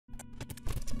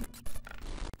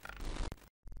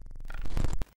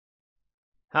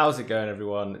How's it going,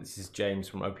 everyone? This is James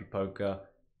from op.poker.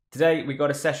 Today we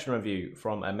got a session review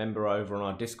from a member over on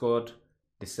our Discord,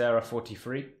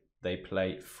 Desera43. They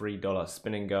play $3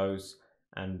 spin&goes,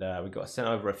 and we got sent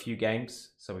over a few games,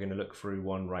 so we're going to look through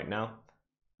one right now.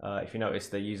 If you notice,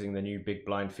 they're using the new big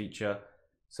blind feature.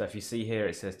 So if you see here,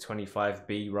 it says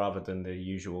 25B rather than the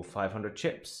usual 500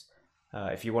 chips.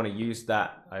 If you want to use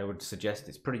that, I would suggest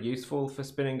it's pretty useful for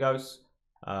spin&goes.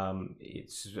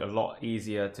 It's a lot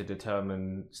easier to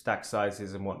determine stack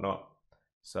sizes and whatnot.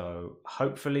 So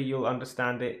hopefully you'll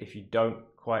understand it. If you don't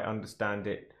quite understand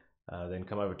it, then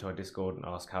come over to our Discord and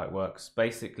ask how it works.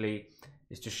 Basically,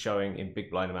 it's just showing in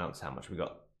big blind amounts how much we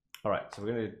got. All right, so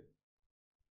we're going to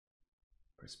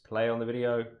press play on the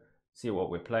video, see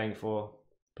what we're playing for.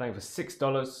 Playing for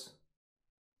 $6.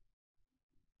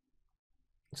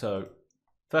 So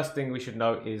first thing we should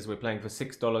note is we're playing for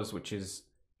 $6, which is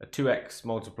a 2x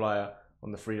multiplier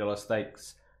on the $3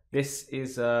 stakes. This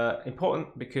is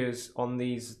important because on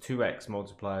these 2x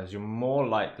multipliers, you're more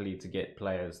likely to get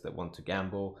players that want to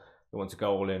gamble, that want to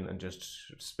go all in and just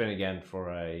spin again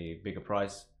for a bigger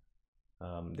price.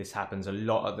 This happens a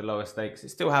lot at the lower stakes. It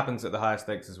still happens at the higher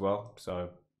stakes as well, so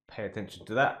pay attention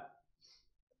to that.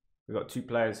 We've got two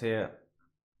players here,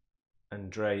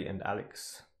 Andre and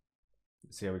Alex.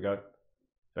 Let's see how we go.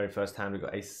 Very first hand, we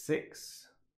got ace-6.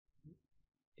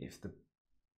 If the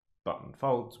button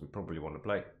folds, we probably want to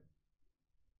play.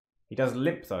 He does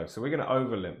limp though, so we're going to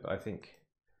over limp, I think.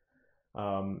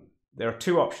 There are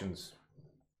two options.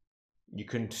 You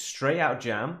can straight out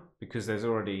jam because there's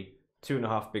already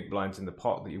 2.5 big blinds in the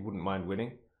pot that you wouldn't mind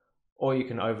winning, or you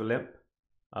can over limp.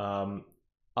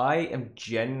 I am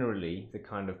generally the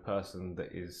kind of person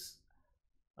that is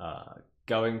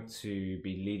going to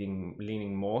be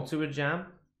leaning more to a jam,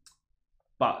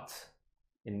 but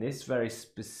in this very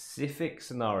specific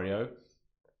scenario,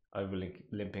 over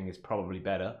limping is probably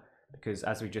better because,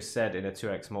 as we just said, in a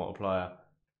 2x multiplier,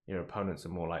 your opponents are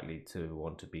more likely to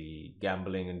want to be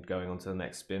gambling and going on to the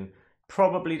next spin.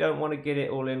 Probably don't want to get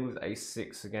it all in with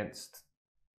ace-6 against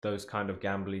those kind of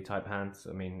gambly type hands.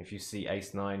 I mean, if you see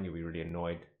ace-9, you'll be really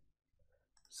annoyed.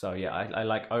 So yeah, I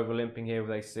like over limping here with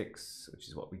ace-6, which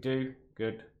is what we do.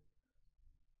 Good.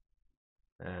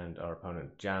 And our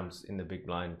opponent jams in the big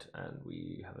blind, and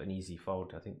we have an easy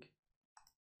fold, I think.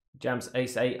 Jams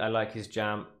ace-8, I like his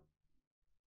jam.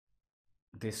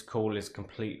 This call is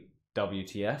complete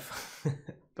WTF.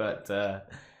 But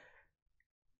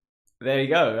there you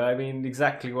go. I mean,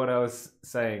 exactly what I was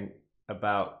saying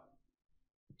about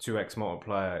 2x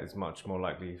multiplier is much more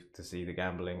likely to see the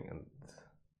gambling, and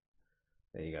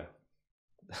there you go.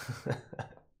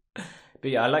 But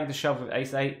yeah, I like the shove with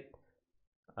ace-8.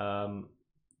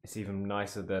 It's even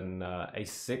nicer than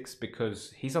ace-6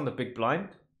 because he's on the big blind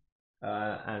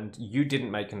and you didn't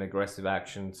make an aggressive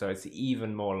action, so it's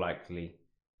even more likely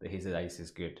that his ace is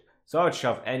good. So I would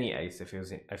shove any ace if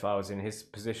I was in his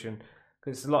position,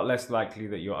 because it's a lot less likely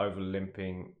that you're over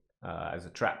limping as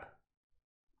a trap.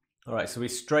 All right, so we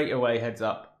straight away heads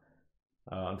up.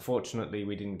 Unfortunately,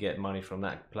 we didn't get money from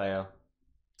that player,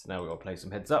 so now we've got to play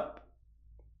some heads up.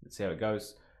 Let's see how it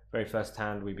goes. Very first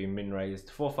hand, we've been min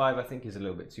raised. 4-5, I think, is a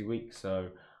little bit too weak, so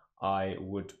I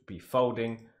would be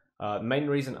folding. Main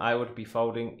reason I would be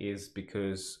folding is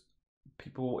because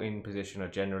people in position are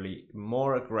generally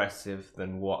more aggressive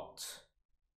than what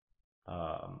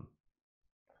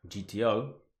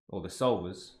GTO or the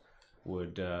solvers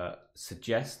would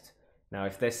suggest. Now,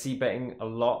 if they're c-betting a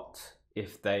lot,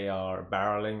 if they are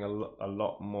barreling a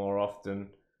lot more often,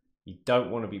 you don't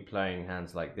want to be playing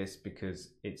hands like this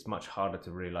because it's much harder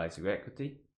to realize your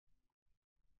equity.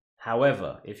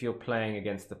 However, if you're playing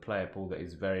against a player pool that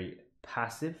is very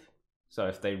passive, so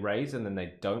if they raise and then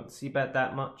they don't c-bet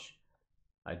that much,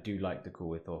 I do like the call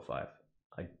with 4-5.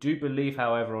 I do believe,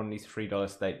 however, on these $3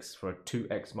 stakes for a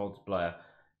 2x multiplier,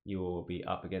 you will be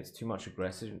up against too much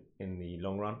aggression in the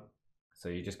long run. So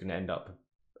you're just going to end up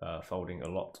folding a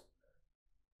lot.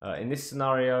 In this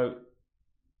scenario,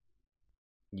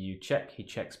 you check, he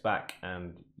checks back,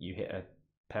 and you hit a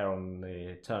pair on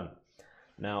the turn.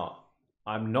 Now,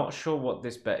 I'm not sure what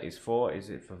this bet is for. Is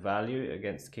it for value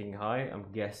against king high? I'm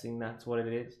guessing that's what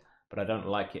it is, but I don't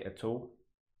like it at all.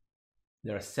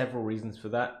 There are several reasons for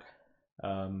that.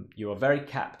 You are very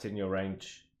capped in your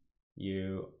range.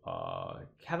 You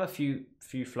have a few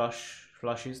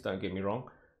flushes, don't get me wrong,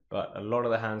 but a lot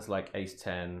of the hands like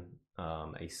ace-10,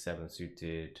 ace-7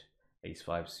 suited,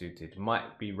 ace-5 suited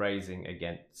might be raising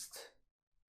against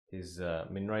his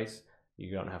min raise.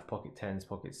 You don't have pocket 10s,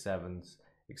 pocket 7s,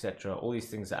 etc. All these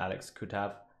things that Alex could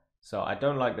have. So I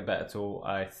don't like the bet at all.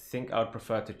 I think I would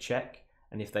prefer to check,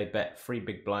 and if they bet 3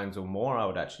 big blinds or more, I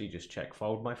would actually just check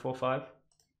fold my 4-5.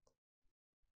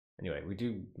 Anyway, we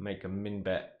do make a min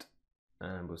bet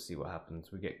and we'll see what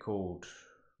happens. We get called.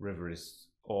 River is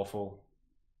awful.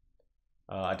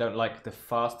 I don't like the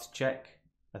fast check.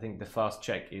 I think the fast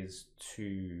check is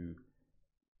too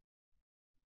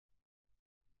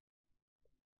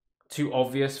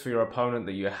obvious for your opponent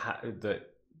that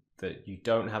you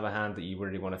don't have a hand that you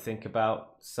really want to think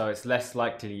about. So it's less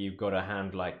likely you've got a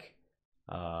hand like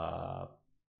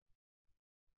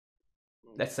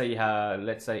let's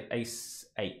say ace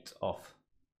 8 off.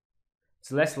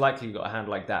 It's less likely you've got a hand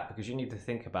like that because you need to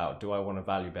think about, do I want to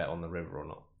value bet on the river or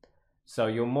not? So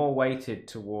you're more weighted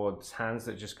towards hands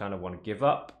that just kind of want to give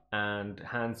up and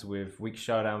hands with weak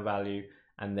showdown value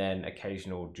and then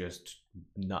occasional just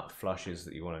nut flushes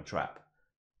that you want to trap,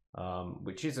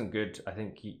 which isn't good. I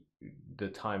think the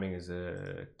timing is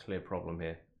a clear problem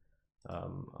here.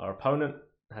 Our opponent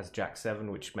has Jack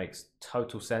 7, which makes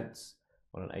total sense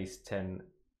on an ace 10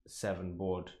 7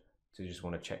 board to just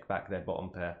want to check back their bottom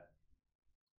pair.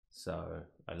 So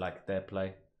I like their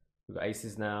play. We've got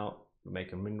aces now. We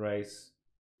make a min raise.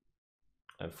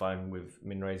 I'm fine with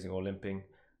min raising or limping.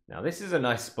 Now this is a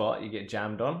nice spot. You get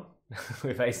jammed on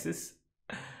with aces.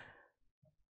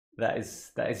 That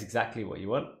is exactly what you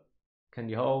want. Can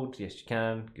you hold? Yes, you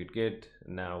can. Good, good.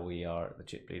 And now we are at the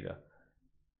chip leader.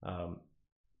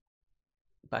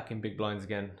 Back in big blinds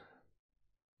again.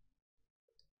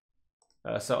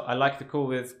 So I like the call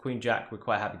with Queen Jack. We're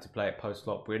quite happy to play it post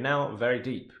flop. We're now very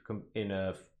deep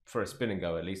in for a spin and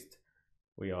go at least.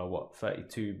 We are what,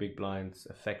 32 big blinds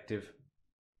effective,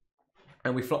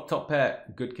 and we flop top pair.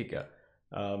 Good kicker.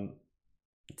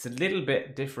 It's a little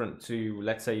bit different to,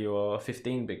 let's say you're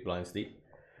 15 big blinds deep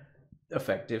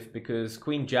effective, because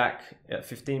Queen Jack at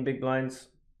 15 big blinds,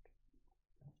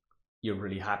 you're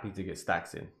really happy to get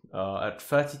stacks in. At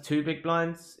 32 big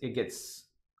blinds, it gets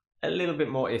a little bit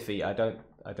more iffy. I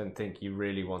don't think you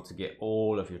really want to get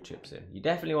all of your chips in. You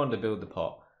definitely want to build the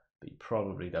pot, but you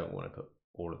probably don't want to put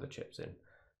all of the chips in.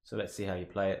 So let's see how you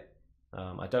play it.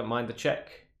 I don't mind the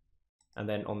check. And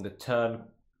then on the turn,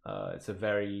 it's a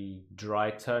very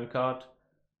dry turn card.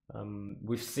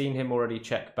 We've seen him already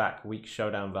check back weak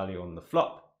showdown value on the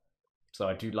flop. So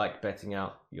I do like betting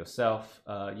out yourself.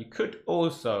 You could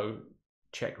also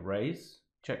check raise.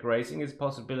 Check raising is a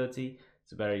possibility.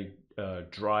 It's a very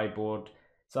dry board.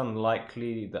 It's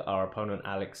unlikely that our opponent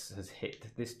Alex has hit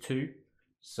this 2.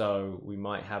 So we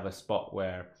might have a spot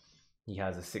where he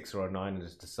has a 6 or a 9 and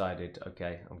has decided,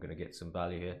 okay, I'm going to get some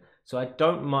value here. So I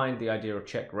don't mind the idea of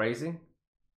check raising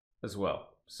as well.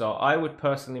 So I would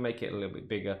personally make it a little bit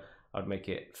bigger. I'd make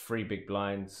it 3 big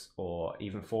blinds or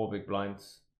even 4 big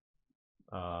blinds,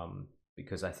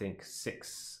 because I think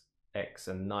 6x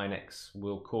and 9x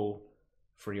will call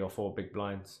 3 or 4 big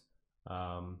blinds.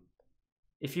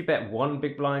 If you bet 1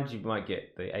 big blind, you might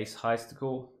get the ace highs to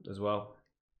call as well.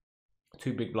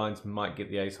 2 big blinds might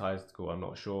get the ace highs to call, I'm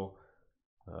not sure.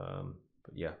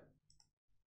 But yeah,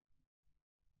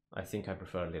 I think I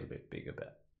prefer a little bit bigger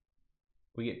bet.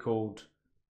 We get called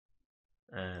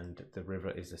and the river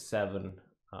is a 7.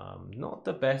 Not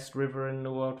the best river in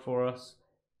the world for us.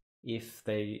 If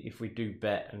we do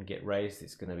bet and get raised,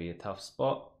 it's going to be a tough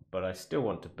spot, but I still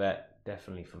want to bet,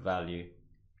 definitely for value.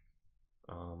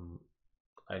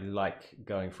 I like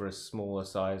going for a smaller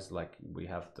size, like we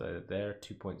have there,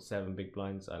 2.7 big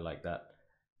blinds. I like that.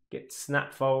 Get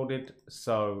snap folded,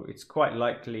 so it's quite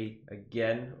likely,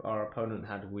 again, our opponent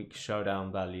had weak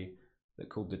showdown value that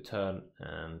called the turn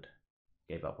and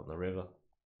gave up on the river.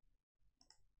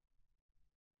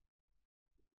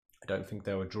 I don't think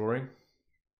they were drawing.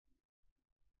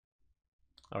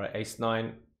 All right, ace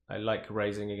 9. I like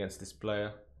raising against this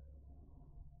player.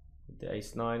 The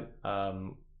ace 9.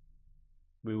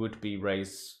 We would be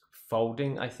raise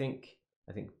folding, I think.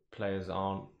 I think players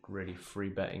aren't really free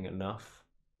betting enough.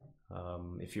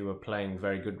 If you were playing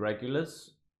very good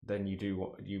regulars, then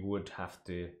you would have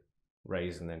to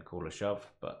raise and then call a shove,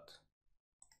 but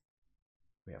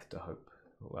we have to hope.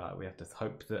 Well, we have to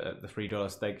hope that at the $3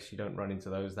 stakes you don't run into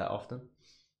those that often.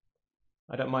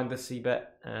 I don't mind the c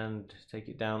bet and take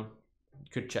it down.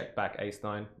 Could check back ace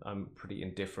 9. I'm pretty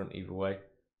indifferent either way.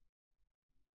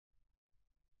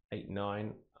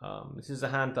 8-9. This is a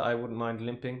hand that I wouldn't mind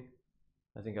limping.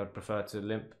 I think I'd prefer to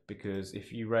limp, because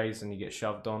if you raise and you get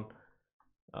shoved on,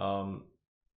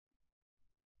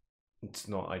 it's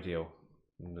not ideal.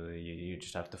 You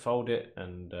just have to fold it,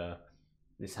 and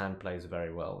this hand plays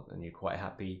very well, and you're quite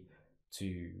happy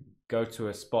to go to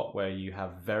a spot where you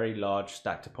have very large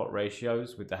stack to pot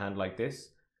ratios with the hand like this,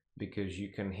 because you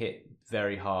can hit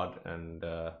very hard and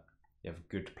you have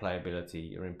good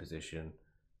playability. You're in position.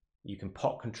 You can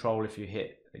pot control if you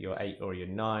hit your 8 or your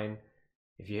 9.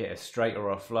 if you hit a straight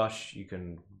or a flush, you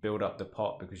can build up the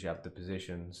pot because you have the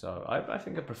position. So I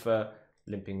think I prefer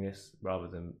limping this rather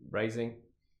than raising.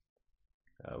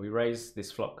 We raise,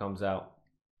 this flop comes out.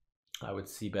 I would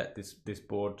c-bet this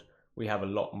board. We have a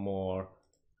lot more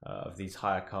of these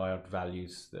higher card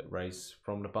values that raise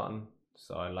from the button.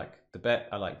 So I like the bet,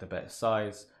 I like the bet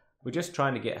size. We're just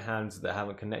trying to get hands that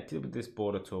haven't connected with this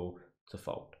board at all to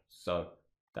fold. So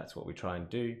that's what we try and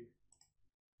do.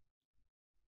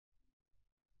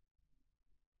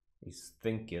 He's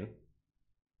thinking.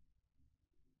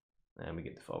 And we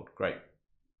get the fold. Great.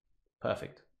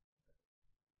 Perfect.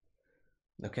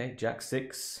 Okay, Jack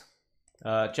 6.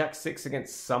 Jack 6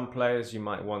 against some players, you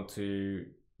might want to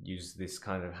use this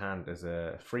kind of hand as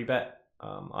a free bet.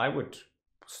 I would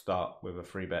start with a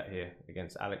free bet here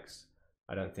against Alex.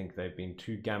 I don't think they've been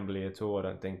too gambly at all. I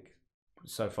don't think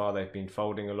so far they've been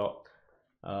folding a lot.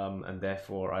 And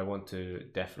therefore I want to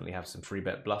definitely have some free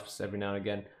bet bluffs every now and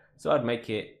again. So I'd make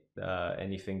it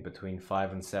anything between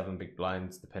 5 and 7 big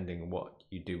blinds, depending on what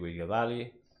you do with your value.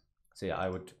 So yeah, I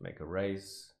would make a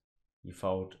raise. You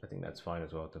fold. I think that's fine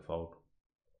as well to fold.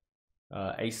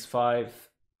 Ace 5.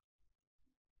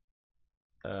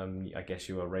 I guess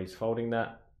you are raise folding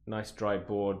that. Nice dry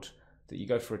board that you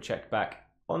go for a check back.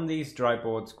 On these dry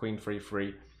boards, queen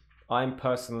 3-3, I'm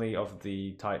personally of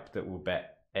the type that will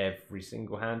bet every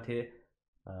single hand here.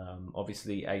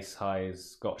 Obviously ace high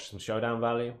has got some showdown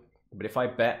value, but if I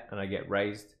bet and I get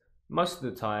raised, most of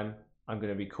the time I'm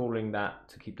going to be calling that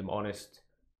to keep them honest.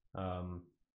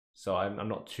 So I'm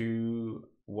not too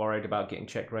worried about getting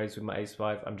check raised with my ace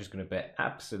 5. I'm just going to bet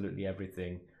absolutely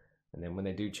everything, and then when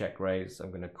they do check raise, I'm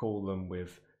going to call them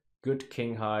with good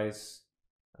king highs,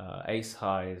 ace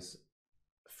highs,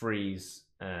 frees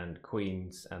and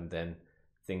queens, and then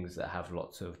things that have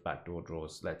lots of backdoor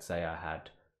draws. Let's say I had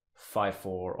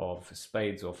 5-4 of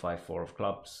spades, or 5-4 of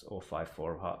clubs, or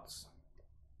 5-4 of hearts,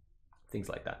 things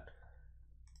like that.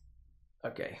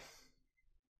 Okay,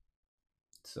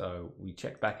 so we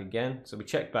check back again. So we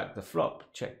check back the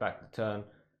flop, check back the turn,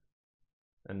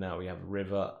 and now we have a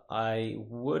river. I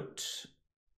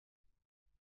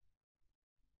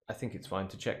think it's fine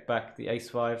to check back the ace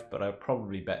 5, but I'll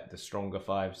probably bet the stronger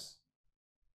 5s,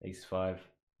 ace 5,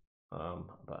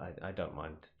 but I don't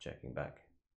mind checking back.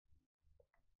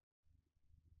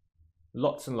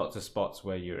 Lots and lots of spots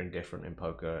where you're indifferent in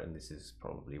poker, and this is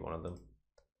probably one of them.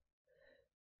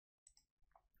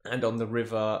 And on the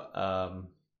river, I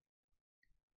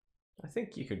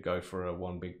think you could go for a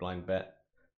 1 big blind bet.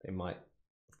 They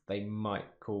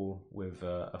might call with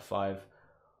a 5,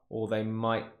 or they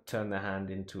might turn their hand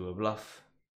into a bluff,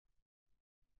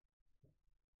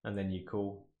 and then you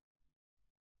call,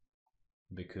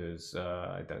 because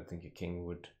I don't think a king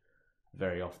would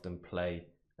very often play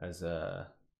as a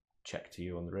check to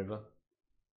you on the river.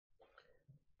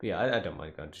 But yeah, I don't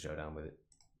mind going to showdown with it.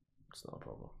 It's not a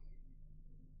problem.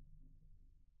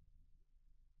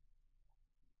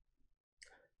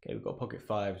 Okay, we've got pocket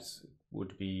 5s,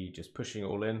 would be just pushing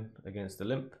all in against the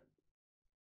limp,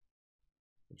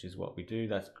 which is what we do.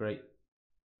 That's great.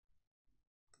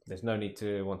 There's no need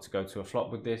to want to go to a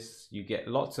flop with this. You get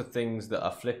lots of things that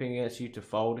are flipping against you to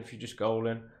fold if you just go all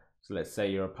in. So let's say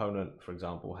your opponent, for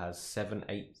example, has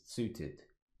 7-8 suited.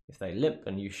 If they limp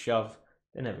and you shove,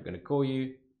 they're never going to call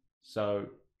you. So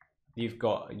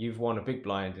you've won a big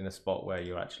blind in a spot where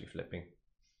you're actually flipping.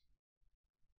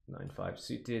 9-5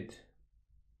 suited.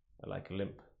 I like a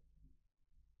limp.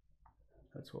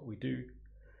 That's what we do.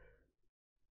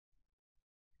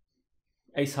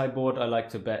 Ace high board, I like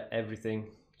to bet everything,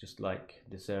 just like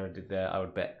Desera did there. I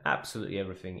would bet absolutely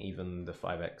everything, even the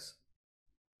 5x.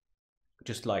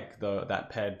 Just like that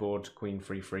paired board, queen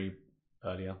 3-3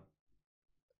 earlier.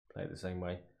 Play it the same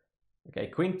way. Okay,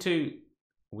 queen 2,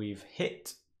 we've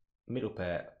hit middle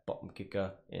pair, bottom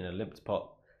kicker in a limped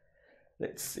pot.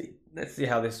 Let's see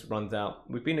how this runs out.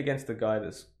 We've been against a guy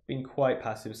that's been quite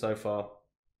passive so far,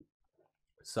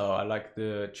 so I like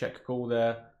the check call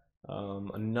there.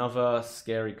 Another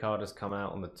scary card has come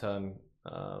out on the turn.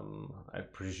 I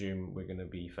presume we're going to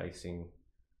be facing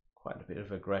quite a bit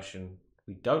of aggression.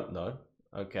 We don't know.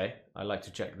 Okay, I like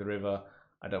to check the river.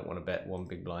 I don't want to bet 1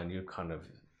 big blind.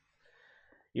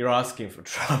 You're asking for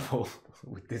trouble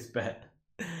with this bet.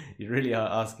 You really are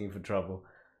asking for trouble.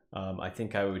 I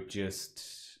think I would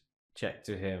just check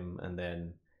to him, and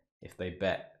then if they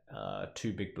bet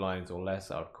 2 big blinds or less,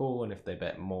 I would call, and if they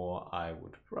bet more, I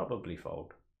would probably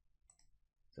fold.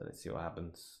 So let's see what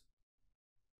happens.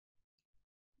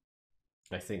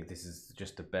 I think this is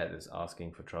just a bet that's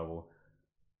asking for trouble,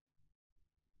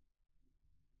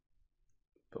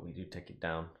 but we do take it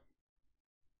down.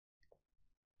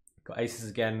 Got aces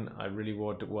again. I really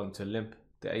would want to limp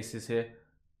the aces here.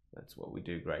 That's what we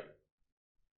do great.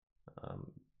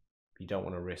 You don't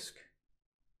want to risk.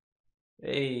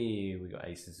 Hey, we got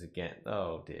aces again.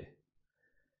 Oh dear.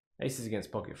 Aces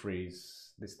against pocket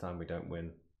threes. This time we don't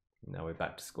win. Now we're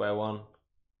back to square one.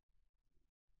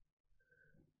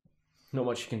 Not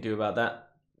much you can do about that.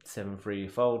 7-3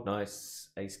 fold, nice.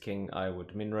 Ace king, I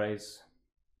would min raise.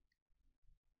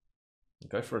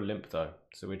 Go for a limp though.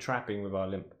 So we're trapping with our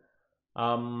limp.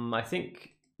 I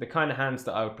think the kind of hands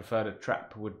that I would prefer to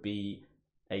trap would be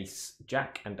ace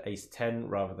jack and ace 10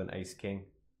 rather than ace king.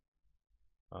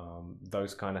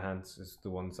 Those kind of hands is the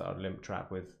ones that I'd limp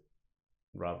trap with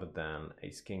rather than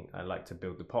ace king. I like to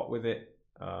build the pot with it.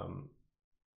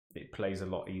 It plays a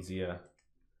lot easier.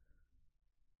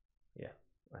 Yeah,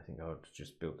 I think I would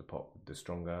just build the pot with the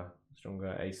stronger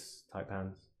ace type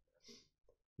hands.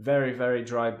 Very, very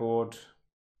dry board.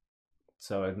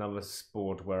 So another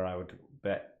board where I would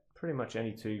bet pretty much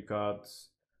any 2 cards.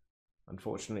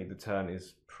 Unfortunately, the turn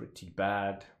is pretty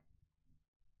bad.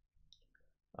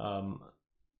 I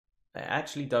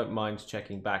actually don't mind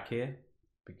checking back here,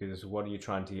 because what are you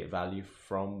trying to get value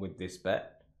from with this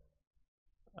bet?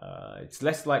 It's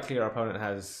less likely our opponent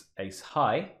has ace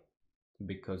high,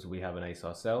 because we have an ace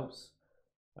ourselves.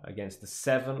 Against the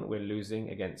 7, we're losing.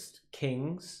 Against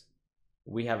kings,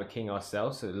 we have a king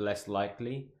ourselves, so less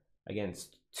likely.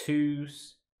 Against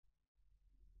 2s,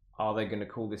 are they going to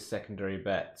call this secondary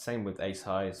bet? Same with ace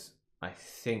highs. I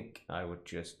think I would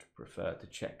just prefer to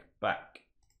check back,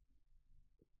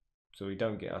 so we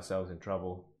don't get ourselves in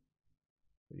trouble.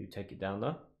 Will you take it down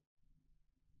though?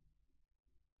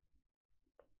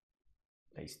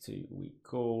 Ace 2, we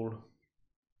call.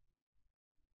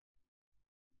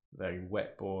 Very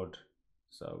wet board,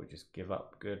 so we just give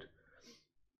up. Good.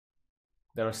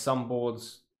 There are some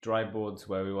boards, dry boards,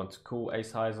 where we want to call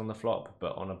ace highs on the flop,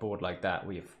 but on a board like that,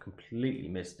 we have completely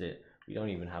missed it. We don't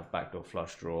even have backdoor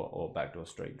flush draw or backdoor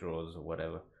straight draws or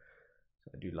whatever.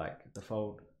 So I do like the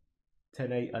fold.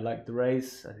 10-8, I like the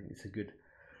raise. I think it's a good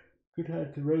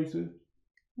hand to raise with.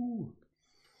 Ooh.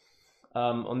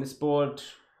 On this board,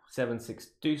 7-6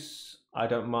 deuce. I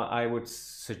don't mind. I would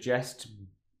suggest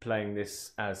playing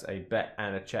this as a bet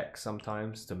and a check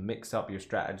sometimes to mix up your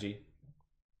strategy,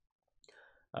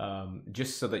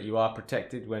 just so that you are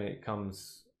protected when it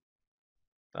comes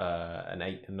an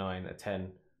 8, a 9, a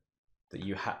 10, that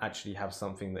you actually have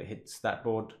something that hits that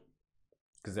board,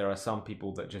 because there are some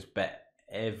people that just bet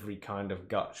every kind of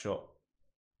gut shot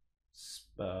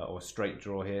or straight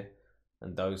draw here,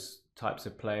 and those types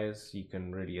of players you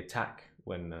can really attack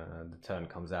when the turn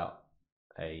comes out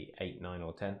a 8, 9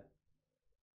 or 10.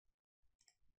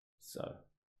 So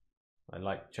I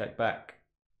like check back,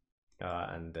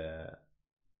 and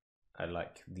I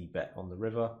like the bet on the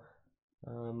river.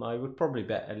 I would probably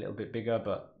bet a little bit bigger,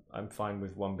 but I'm fine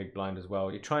with 1 big blind as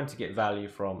well. You're trying to get value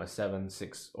from a 7,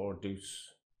 6 or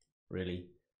deuce,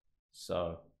 really.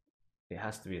 So it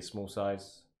has to be a small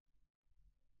size.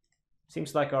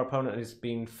 Seems like our opponent has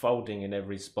been folding in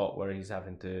every spot where he's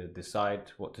having to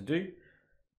decide what to do.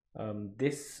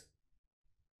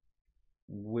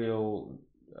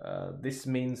 This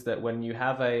means that when you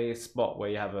have a spot where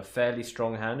you have a fairly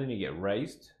strong hand and you get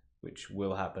raised, which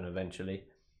will happen eventually,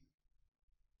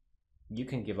 you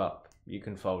can give up. You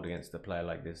can fold against a player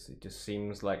like this. It just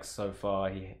seems like so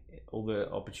far, all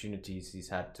the opportunities he's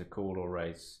had to call or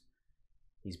raise,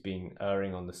 he's been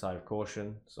erring on the side of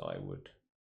caution. So I would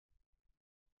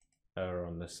err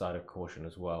on the side of caution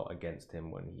as well against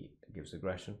him when he gives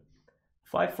aggression.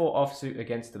 5-4 offsuit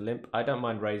against the limp. I don't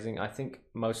mind raising. I think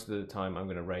most of the time I'm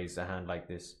going to raise a hand like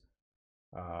this.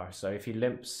 So if he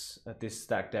limps at this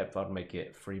stack depth, I'd make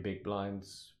it 3 big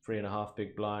blinds, 3.5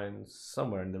 big blinds,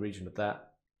 somewhere in the region of that.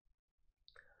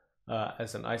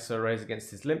 As an ISO raise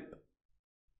against his limp.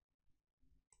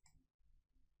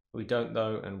 We don't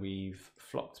though, and we've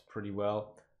flopped pretty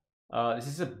well. This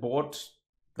is a board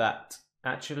that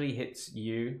actually hits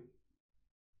you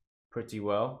pretty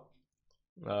well.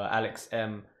 Alex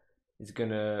M is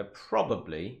gonna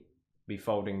probably be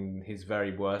folding his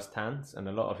very worst hands, and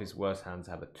a lot of his worst hands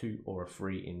have a 2 or a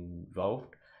 3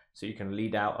 involved, so you can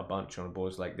lead out a bunch on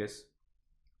boards like this.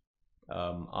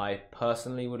 I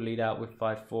personally would lead out with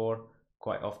 5-4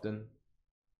 quite often.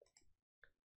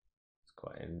 It's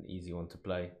quite an easy one to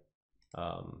play,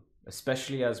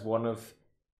 especially as one of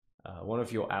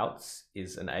your outs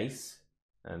is an ace.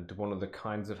 And one of the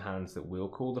kinds of hands that will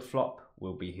call the flop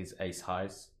will be his ace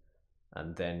highs,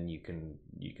 and then you can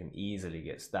easily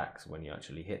get stacks when you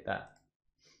actually hit that,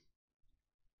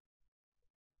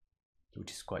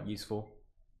 which is quite useful.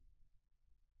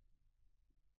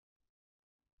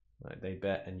 Right, they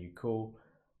bet and you call.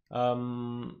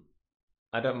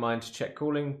 I don't mind check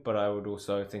calling, but I would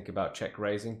also think about check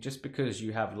raising, just because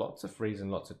you have lots of threes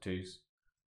and lots of twos.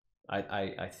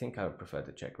 I think I would prefer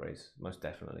the check raise, most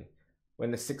definitely.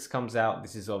 When the 6 comes out,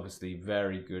 this is obviously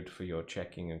very good for your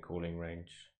checking and calling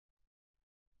range.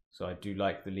 So I do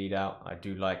like the lead out. I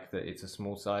do like that it's a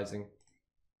small sizing.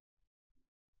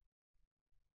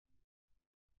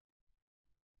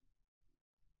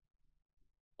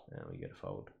 And we get a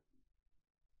fold.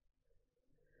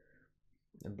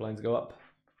 And blinds go up.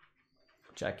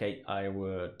 Jack 8, I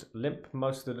would limp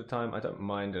most of the time. I don't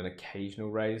mind an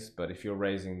occasional raise, but if you're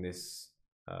raising this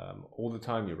all the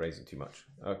time, you're raising too much.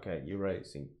 Okay, you're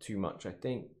raising too much, I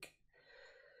think.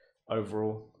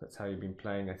 Overall, that's how you've been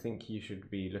playing. I think you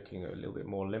should be looking at a little bit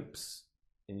more limps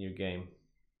in your game.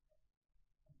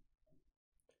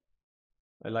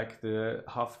 I like the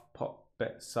half pot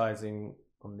bet sizing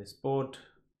on this board.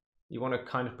 You want to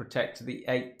kind of protect the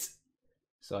 8,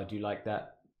 so I do like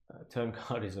that. Turn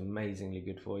card is amazingly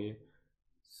good for you,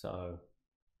 so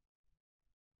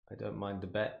I don't mind the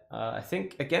bet. I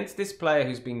think against this player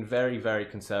who's been very, very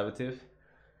conservative,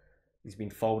 he's been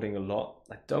folding a lot.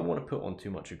 I don't want to put on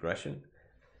too much aggression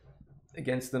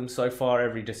against them. So far,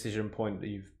 every decision point that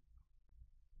you've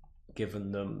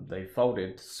given them, they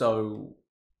folded. So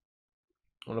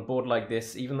on a board like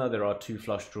this, even though there are 2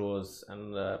 flush draws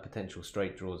and potential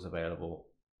straight draws available,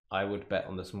 I would bet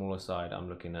on the smaller side. I'm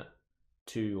looking at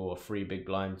 2 or 3 big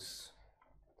blinds,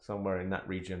 somewhere in that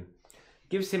region.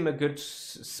 Gives him a good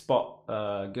spot,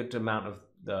 good amount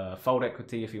of fold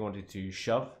equity if he wanted to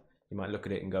shove. You might look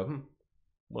at it and go,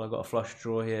 well, I've got a flush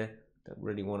draw here. Don't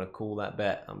really want to call that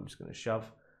bet. I'm just going to shove.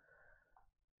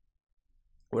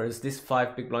 Whereas this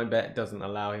 5 big blind bet doesn't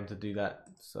allow him to do that.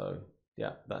 So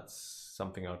yeah, that's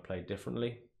something I would play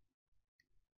differently.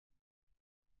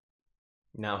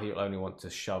 Now he'll only want to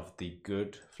shove the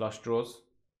good flush draws.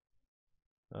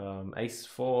 Ace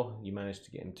 4, you managed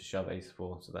to get him to shove ace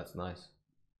 4, so that's nice.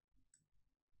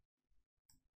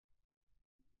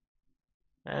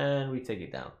 And we take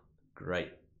it down.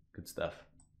 Great, good stuff.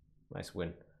 Nice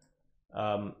win.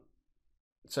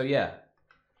 So yeah,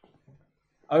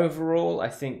 overall, I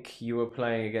think you were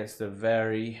playing against a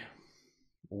very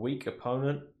weak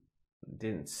opponent.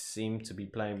 Didn't seem to be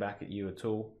playing back at you at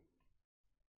all.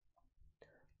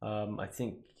 I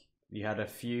think you had a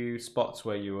few spots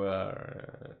where you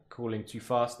were calling too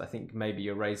fast. I think maybe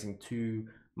you're raising too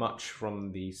much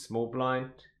from the small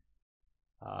blind.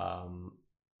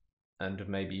 And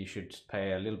maybe you should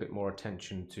pay a little bit more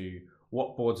attention to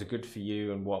what boards are good for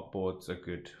you and what boards are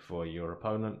good for your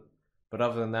opponent. But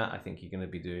other than that, I think you're going to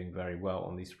be doing very well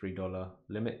on these $3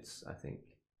 limits. I think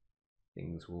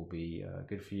things will be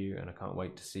good for you, and I can't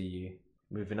wait to see you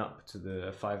moving up to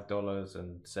the $5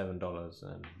 and $7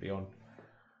 and beyond.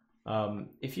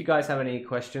 If you guys have any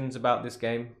questions about this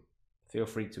game, feel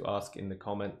free to ask in the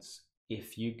comments.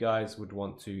 If you guys would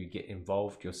want to get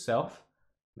involved yourself,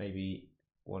 maybe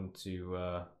want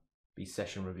to be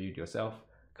session reviewed yourself,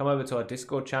 come over to our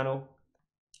Discord channel.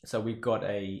 So we've got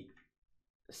a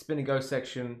spin and go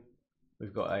section,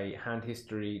 we've got a hand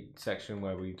history section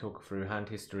where we talk through hand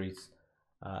histories,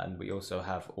 and we also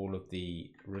have all of the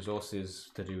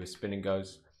resources to do with spin and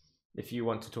goes. If you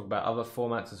want to talk about other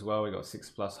formats as well, we got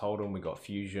 6+ Hold'em, we got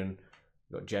Fusion,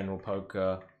 we got General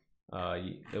Poker.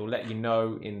 It will let you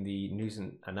know in the news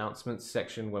and announcements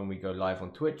section when we go live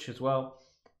on Twitch as well.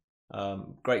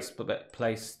 Great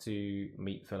place to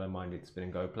meet fellow-minded spin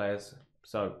and go players.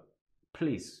 So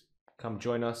please come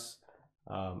join us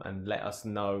and let us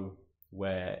know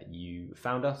where you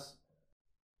found us.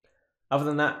 Other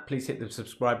than that, please hit the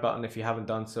subscribe button if you haven't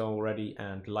done so already,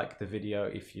 and like the video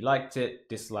if you liked it,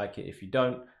 dislike it if you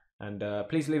don't, and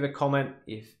please leave a comment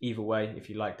if either way, if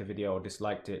you liked the video or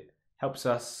disliked it. Helps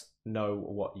us know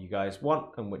what you guys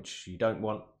want and which you don't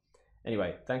want.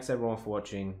 Anyway, thanks everyone for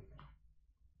watching.